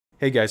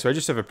Hey guys, so I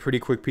just have a pretty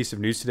quick piece of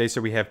news today.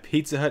 So we have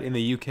Pizza Hut in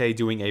the UK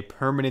doing a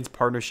permanent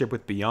partnership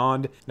with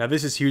Beyond. Now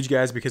this is huge,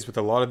 guys, because with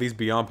a lot of these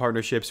Beyond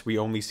partnerships, we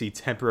only see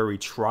temporary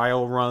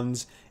trial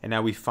runs, and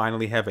now we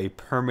finally have a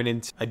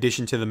permanent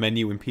addition to the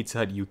menu in Pizza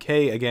Hut UK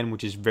again,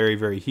 which is very,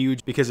 very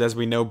huge because as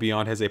we know,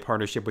 Beyond has a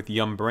partnership with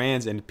Yum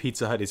Brands and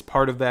Pizza Hut is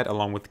part of that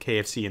along with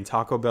KFC and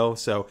Taco Bell.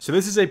 So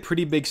this is a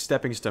pretty big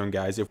stepping stone,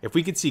 guys. If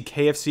we could see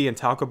KFC and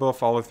Taco Bell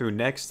follow through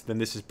next, then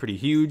this is pretty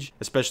huge,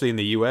 especially in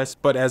the US.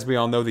 But as we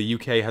all know, the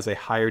UK has a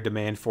higher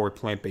demand for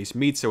plant-based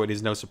meat, so it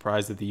is no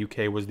surprise that the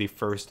UK was the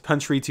first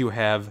country to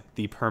have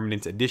the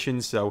permanent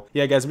addition. So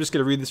yeah, guys, I'm just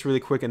going to read this really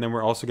quick, and then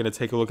we're also going to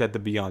take a look at the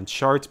Beyond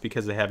chart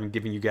because I haven't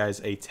given you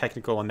guys a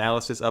technical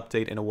analysis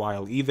update in a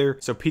while either.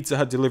 So Pizza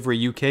Hut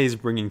Delivery UK is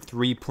bringing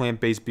 3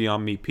 plant-based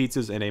Beyond Meat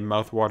pizzas and a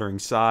mouth-watering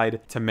side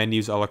to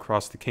menus all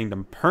across the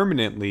kingdom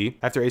permanently.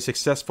 After a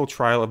successful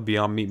trial of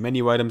Beyond Meat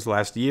menu items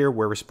last year,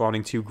 we're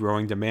responding to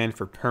growing demand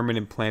for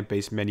permanent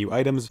plant-based menu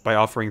items by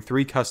offering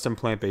 3 custom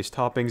plant-based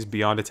toppings: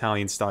 Beyond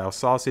Italian style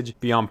sausage,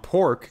 Beyond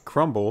Pork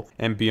Crumble,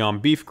 and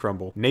Beyond Beef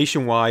Crumble,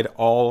 nationwide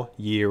all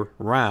year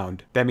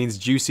round. That means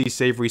juicy,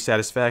 savory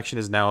satisfaction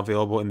is now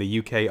available in the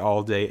UK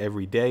all day,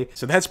 every day.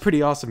 So that's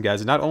pretty awesome,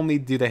 guys. Not only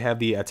do they have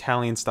the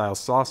Italian style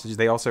sausage,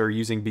 they also are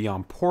using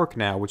Beyond Pork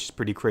now, which is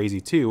pretty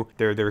crazy too.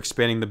 They're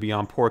expanding the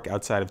Beyond Pork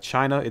outside of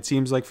China, it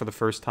seems like, for the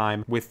first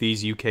time with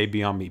these UK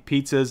Beyond Meat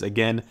pizzas.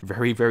 Again,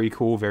 very, very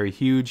cool, very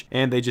huge.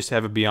 And they just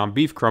have a Beyond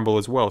Beef Crumble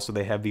as well. So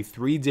they have the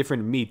 3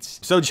 different meats.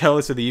 I'm so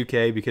jealous of the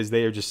UK because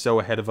they are just so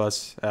ahead of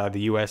us,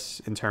 the US,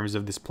 in terms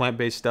of this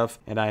plant-based stuff,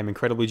 and I am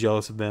incredibly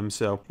jealous of them.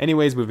 So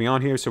anyways, moving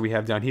on here. So we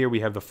have down here,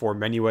 we have the 4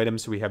 menu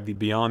items. So we have the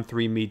Beyond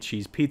 3 Meat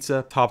Cheese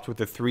Pizza topped with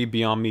the 3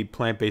 Beyond Meat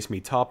plant-based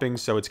meat toppings.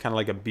 So it's kind of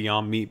like a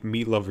Beyond Meat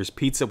Meat Lovers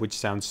Pizza, which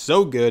sounds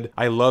so good.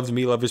 I loved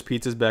Meat Lovers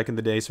pizzas back in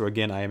the day, so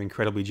again, I am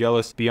incredibly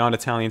jealous. Beyond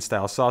Italian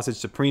Style Sausage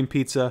Supreme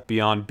Pizza,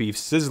 Beyond Beef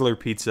Sizzler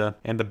Pizza,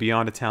 and the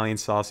Beyond Italian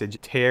Sausage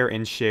Tear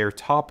and Share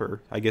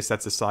Topper. I guess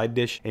that's a side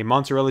dish. A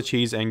mozzarella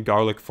cheese and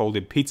garlic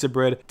folded pizza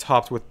bread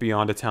topped with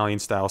Beyond Italian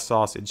style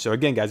sausage. So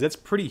again, guys, that's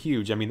pretty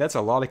huge. I mean, that's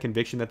a lot of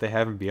conviction that they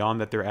have in Beyond,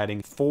 that they're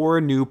adding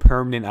 4 new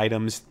permanent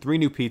items, 3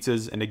 new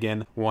pizzas, and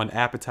again, 1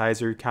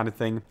 appetizer kind of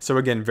thing. So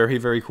again, very,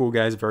 very cool,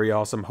 guys. Very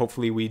awesome.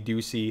 Hopefully we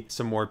do see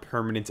some more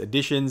permanent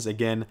additions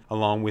again,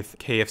 along with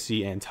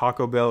KFC and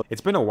Taco Bell.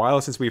 It's been a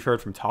while since we've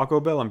heard from Taco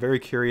Bell. I'm very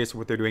curious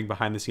what they're doing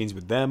behind the scenes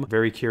with them.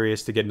 Very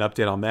curious to get an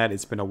update on that.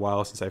 It's been a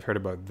while since I've heard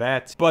about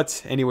that.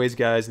 But anyways,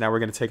 guys, now we're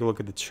going to take a look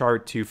at the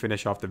chart to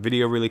finish off the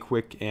video really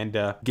quick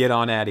and get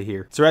on out of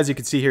here. So as you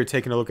can see here,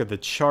 taking a look at the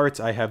chart,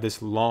 I have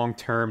this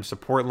long-term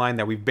support line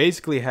that we've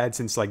basically had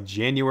since like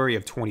January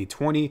of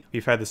 2020.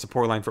 We've had the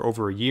support line for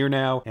over a year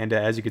now, and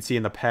as you can see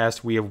in the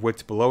past, we have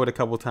wicked below it a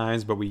couple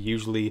times, but we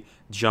usually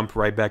jump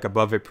right back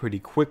above it pretty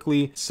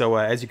quickly. So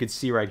as you can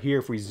see right here,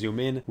 if we zoom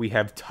in, we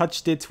have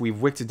touched it, we've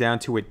wicked down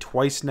to it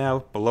twice now,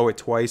 below it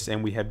twice,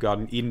 and we have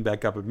gotten eaten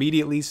back up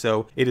immediately.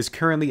 So it is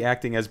currently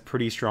acting as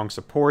pretty strong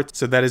support,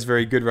 so that is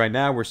very good right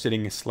now. We're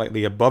sitting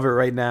slightly above it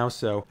right now.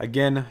 So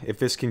again, if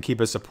this can keep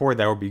a support,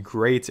 that would be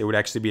great. It would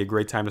actually be a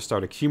great time to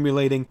start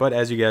accumulating. But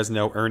as you guys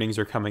know, earnings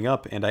are coming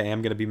up, and I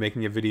am going to be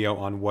making a video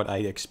on what I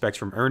expect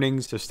from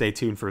earnings, so stay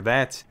tuned for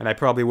that. And I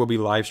probably will be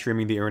live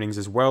streaming the earnings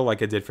as well,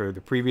 like I did for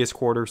the previous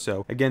quarter.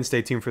 So again,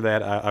 stay tuned for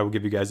that. I will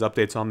give you guys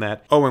updates on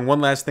that. Oh, and one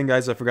last thing,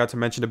 guys, I forgot to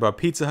mention about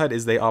Pizza Hut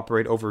is they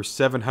operate over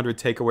 700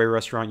 takeaway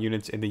restaurant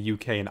units in the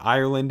UK and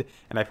Ireland,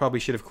 and I probably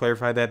should have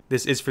clarified that.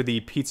 This is for the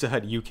Pizza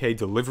Hut UK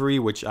delivery,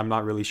 which I'm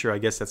not really sure. I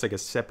guess that's like a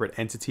separate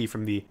entity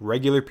from the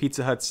regular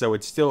Pizza Hut, so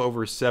it's still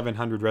over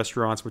 700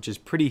 restaurants, which is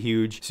pretty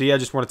huge. So yeah, I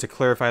just wanted to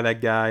clarify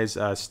that, guys.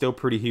 Still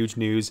pretty huge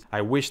news.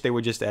 I wish they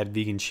would just add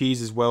vegan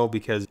cheese as well,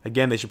 because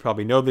again, they should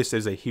probably know this.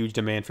 There's a huge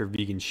demand for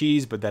vegan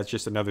cheese, but that's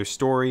just another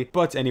story.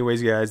 But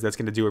anyways, guys, that's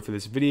going to do it for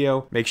this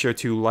video. Make sure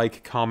to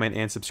like, comment,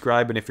 and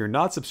subscribe. And if you're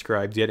not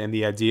subscribed yet and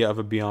the idea of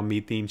a Beyond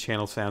Meat themed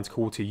channel sounds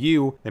cool to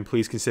you, then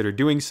please consider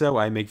doing so.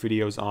 I make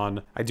videos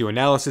on, I do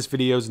analysis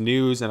videos,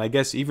 news, and I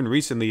guess even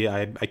recently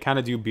I kind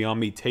of do Beyond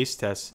Meat taste tests.